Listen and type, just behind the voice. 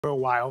for a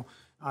while.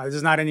 This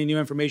is not any new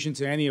information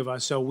to any of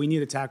us, so we need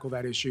to tackle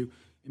that issue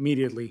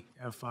immediately.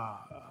 If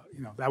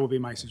that would be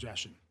my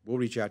suggestion. We'll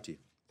reach out to you.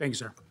 Thank you,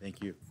 sir.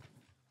 Thank you.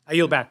 I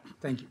yield back.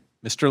 Thank you.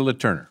 Mr.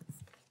 LaTurner.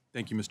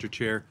 Thank you, Mr.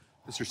 Chair.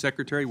 Mr.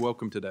 Secretary,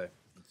 welcome today.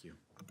 Thank you.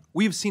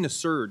 We have seen a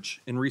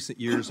surge in recent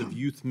years of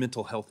youth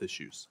mental health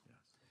issues.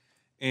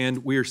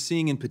 And we are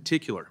seeing in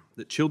particular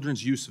that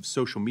children's use of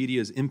social media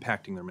is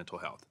impacting their mental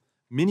health.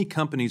 Many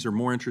companies are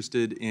more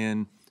interested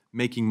in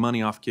making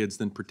money off kids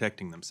than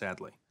protecting them,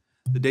 sadly.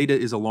 The data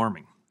is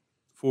alarming.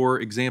 For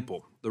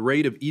example, the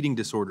rate of eating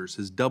disorders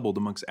has doubled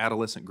amongst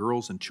adolescent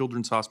girls, and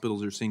children's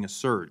hospitals are seeing a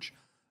surge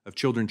of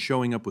children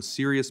showing up with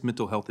serious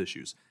mental health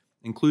issues,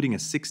 including a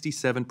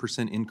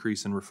 67%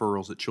 increase in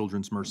referrals at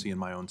Children's Mercy in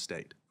my own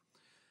state.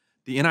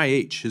 The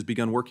NIH has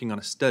begun working on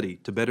a study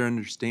to better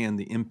understand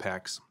the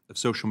impacts of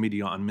social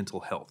media on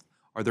mental health.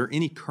 Are there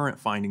any current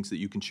findings that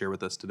you can share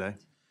with us today?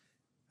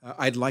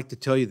 I'd like to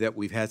tell you that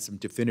we've had some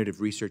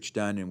definitive research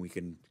done and we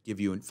can give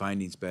you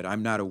findings, but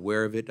I'm not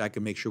aware of it. I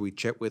can make sure we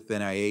check with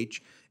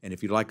NIH, and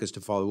if you'd like us to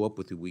follow up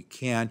with you, we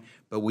can.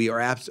 But we are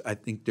I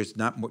think there's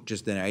not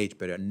just NIH,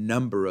 but a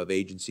number of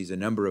agencies, a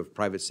number of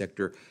private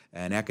sector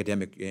and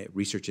academic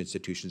research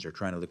institutions are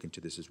trying to look into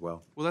this as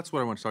well. Well, that's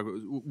what I want to talk about.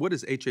 What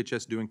is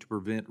HHS doing to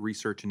prevent,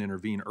 research, and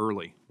intervene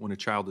early when a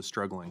child is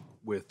struggling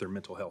with their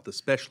mental health,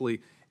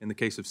 especially in the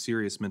case of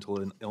serious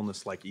mental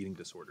illness like eating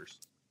disorders?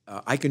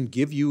 I can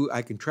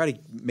try to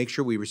make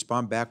sure we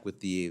respond back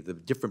with the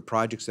different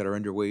projects that are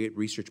underway,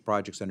 research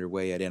projects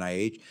underway at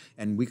NIH,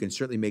 and we can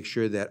certainly make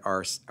sure that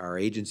our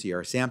agency,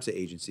 our SAMHSA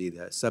agency,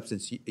 the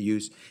Substance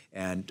Use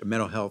and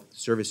Mental Health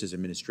Services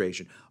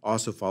Administration,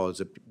 also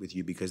follows up with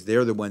you because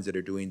they're the ones that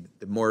are doing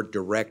the more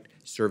direct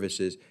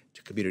services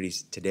to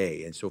communities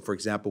today. And so, for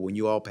example, when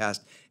you all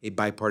passed a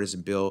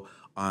bipartisan bill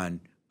on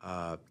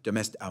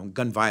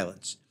gun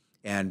violence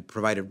and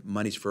provided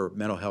monies for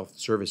mental health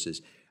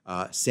services,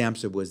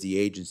 SAMHSA was the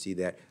agency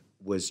that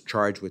was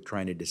charged with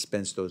trying to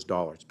dispense those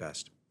dollars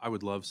best. I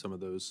would love some of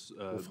those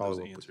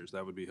answers. With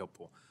that would be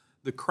helpful.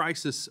 The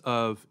crisis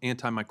of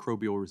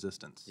antimicrobial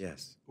resistance,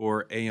 yes,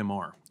 or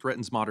AMR,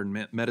 threatens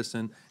modern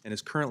medicine and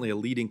is currently a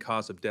leading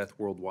cause of death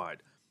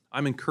worldwide.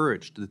 I'm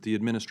encouraged that the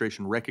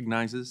administration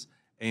recognizes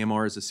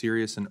AMR as a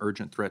serious and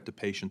urgent threat to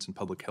patients and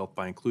public health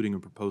by including a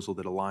proposal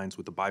that aligns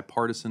with the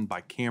bipartisan,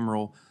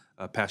 bicameral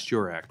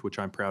Pasteur Act, which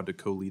I'm proud to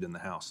co-lead in the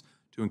House,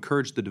 to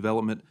encourage the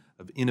development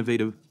of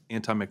innovative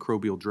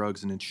antimicrobial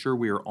drugs and ensure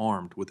we are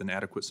armed with an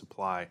adequate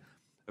supply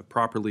of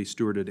properly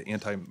stewarded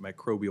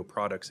antimicrobial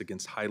products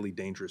against highly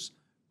dangerous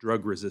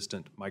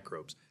drug-resistant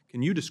microbes.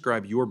 Can you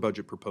describe your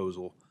budget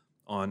proposal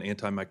on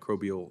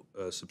antimicrobial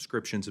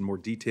subscriptions in more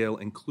detail,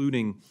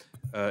 including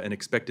an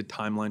expected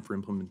timeline for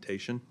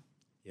implementation?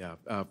 Yeah.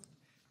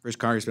 First,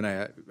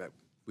 Congressman,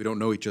 we don't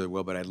know each other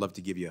well, but I'd love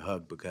to give you a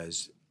hug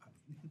because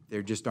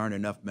there just aren't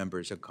enough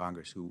members of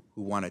Congress who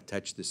want to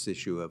touch this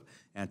issue of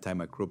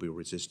antimicrobial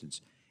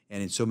resistance.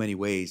 And in so many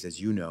ways, as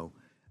you know,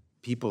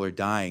 people are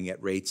dying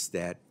at rates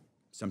that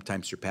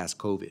sometimes surpass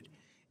COVID.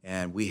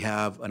 And we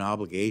have an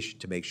obligation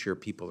to make sure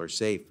people are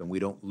safe and we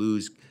don't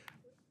lose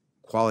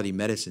quality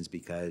medicines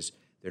because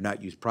they're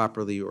not used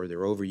properly or they're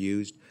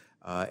overused,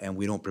 and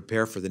we don't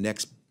prepare for the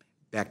next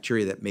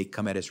bacteria that may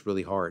come at us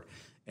really hard.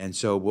 And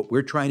so what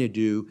we're trying to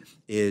do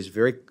is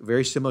very,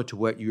 very similar to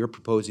what you're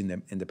proposing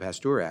in the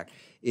Pasteur Act,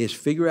 is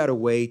figure out a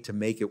way to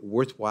make it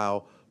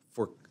worthwhile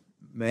for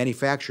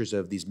manufacturers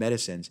of these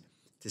medicines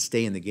to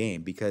stay in the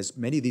game, because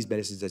many of these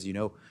medicines, as you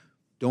know,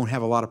 don't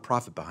have a lot of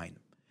profit behind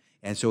them.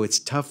 And so it's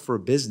tough for a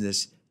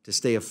business to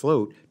stay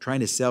afloat trying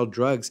to sell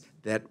drugs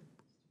that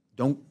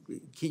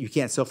you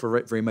can't sell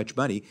for very much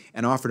money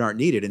and often aren't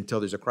needed until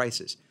there's a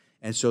crisis.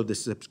 And so the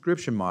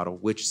subscription model,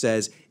 which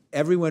says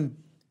everyone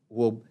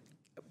will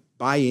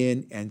buy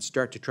in and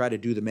start to try to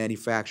do the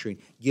manufacturing,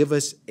 give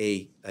us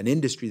an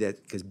industry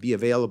that can be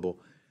available.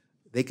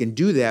 They can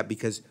do that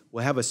because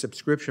we'll have a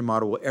subscription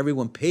model where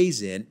everyone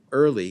pays in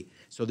early,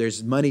 so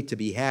there's money to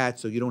be had,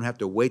 so you don't have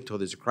to wait till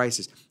there's a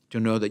crisis to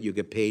know that you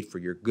get paid for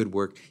your good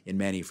work in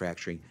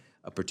manufacturing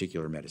a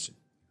particular medicine.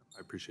 I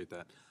appreciate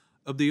that.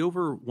 Of the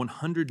over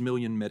 100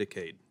 million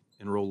Medicaid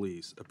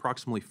enrollees,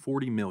 approximately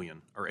 40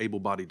 million are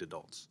able-bodied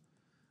adults.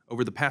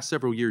 Over the past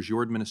several years,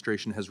 your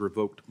administration has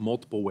revoked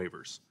multiple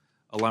waivers,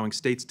 allowing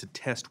states to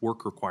test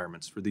work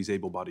requirements for these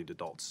able-bodied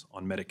adults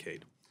on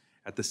Medicaid.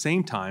 At the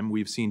same time,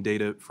 we've seen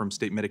data from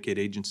state Medicaid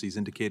agencies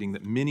indicating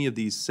that many of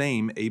these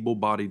same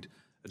able-bodied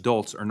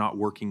adults are not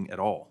working at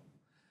all.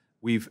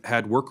 We've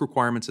had work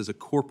requirements as a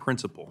core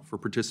principle for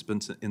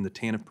participants in the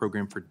TANF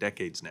program for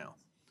decades now.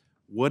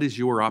 What is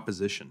your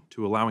opposition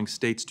to allowing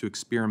states to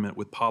experiment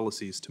with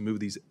policies to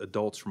move these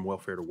adults from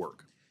welfare to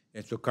work?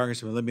 And so,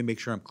 Congressman, let me make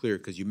sure I'm clear,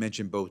 because you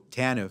mentioned both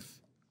TANF,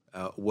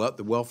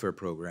 the welfare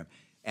program,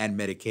 and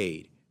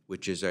Medicaid,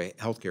 which is a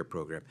healthcare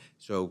program.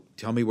 So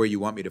tell me where you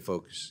want me to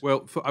focus.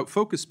 Well,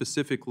 focus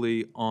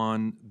specifically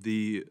on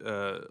the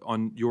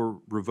on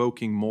your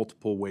revoking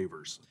multiple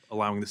waivers,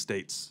 allowing the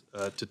states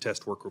to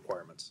test work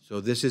requirements. So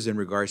this is in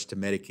regards to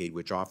Medicaid,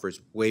 which offers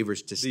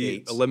waivers to The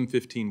states.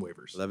 1115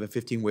 waivers.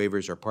 1115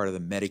 waivers are part of the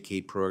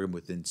Medicaid program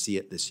within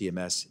the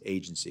CMS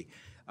agency.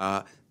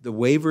 The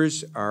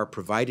waivers are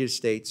provided to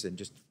states, and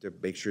just to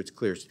make sure it's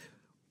clear,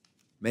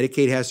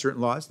 Medicaid has certain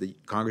laws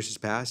that Congress has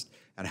passed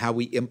on how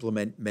we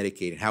implement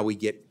Medicaid and how we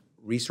get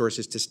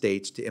resources to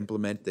states to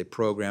implement the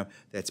program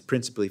that's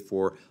principally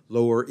for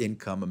lower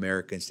income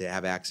Americans to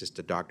have access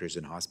to doctors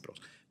and hospitals.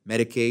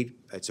 Medicaid,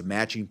 it's a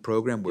matching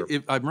program where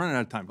I'm running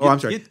out of time. I'm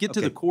sorry. Get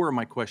to the core of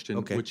my question,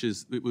 Okay. which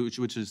is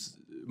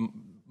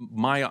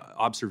my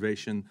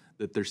observation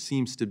that there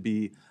seems to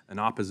be an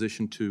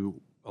opposition to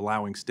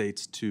allowing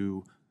states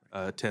to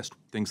test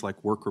things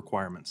like work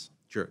requirements.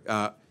 Sure.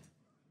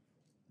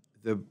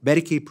 The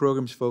Medicaid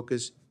program's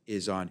focus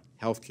is on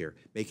health care,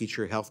 making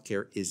sure health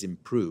care is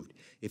improved.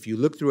 If you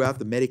look throughout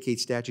the Medicaid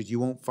statutes, you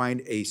won't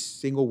find a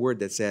single word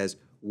that says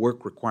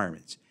work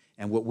requirements.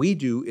 And what we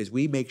do is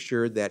we make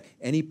sure that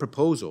any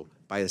proposal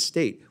by a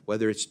state,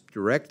 whether it's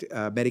direct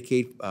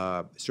Medicaid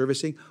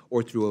servicing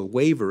or through a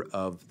waiver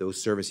of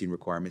those servicing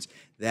requirements,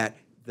 that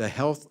the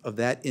health of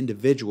that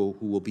individual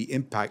who will be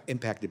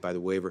impacted by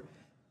the waiver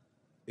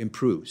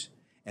improves.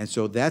 And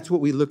so that's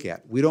what we look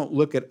at. We don't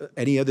look at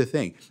any other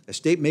thing. A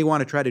state may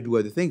want to try to do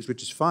other things,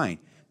 which is fine,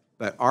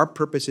 but our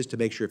purpose is to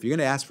make sure if you're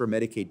going to ask for a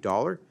Medicaid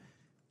dollar,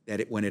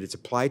 that when it is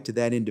applied to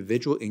that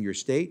individual in your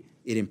state,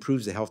 it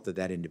improves the health of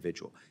that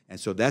individual. And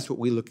so that's what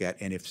we look at.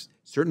 And if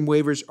certain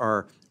waivers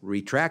are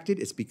retracted,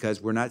 it's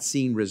because we're not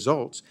seeing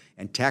results,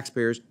 and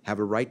taxpayers have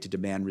a right to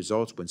demand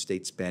results when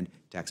states spend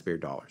taxpayer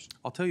dollars.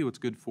 I'll tell you what's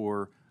good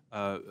for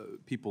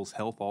people's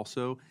health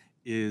also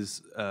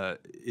is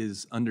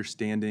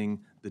understanding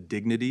the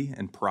dignity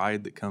and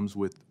pride that comes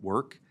with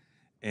work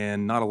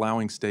and not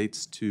allowing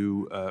states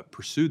to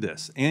pursue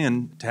this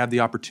and to have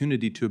the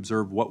opportunity to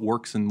observe what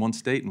works in one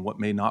state and what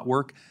may not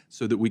work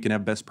so that we can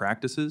have best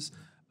practices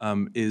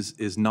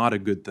is not a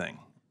good thing.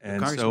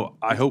 And so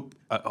I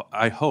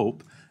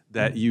hope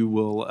that you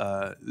will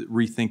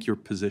rethink your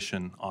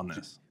position on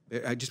this.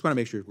 I just want to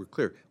make sure we're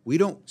clear. We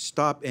don't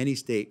stop any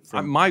state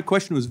from... My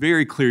question was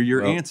very clear.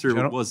 Your answer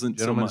wasn't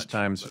so much. Gentleman's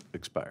time's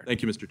expired.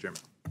 Thank you, Mr.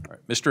 Chairman. All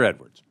right, Mr.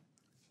 Edwards.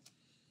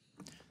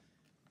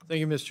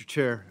 Thank you, Mr.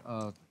 Chair.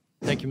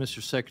 Thank you,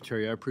 Mr.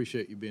 Secretary. I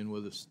appreciate you being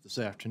with us this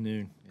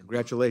afternoon.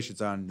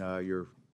 Congratulations on your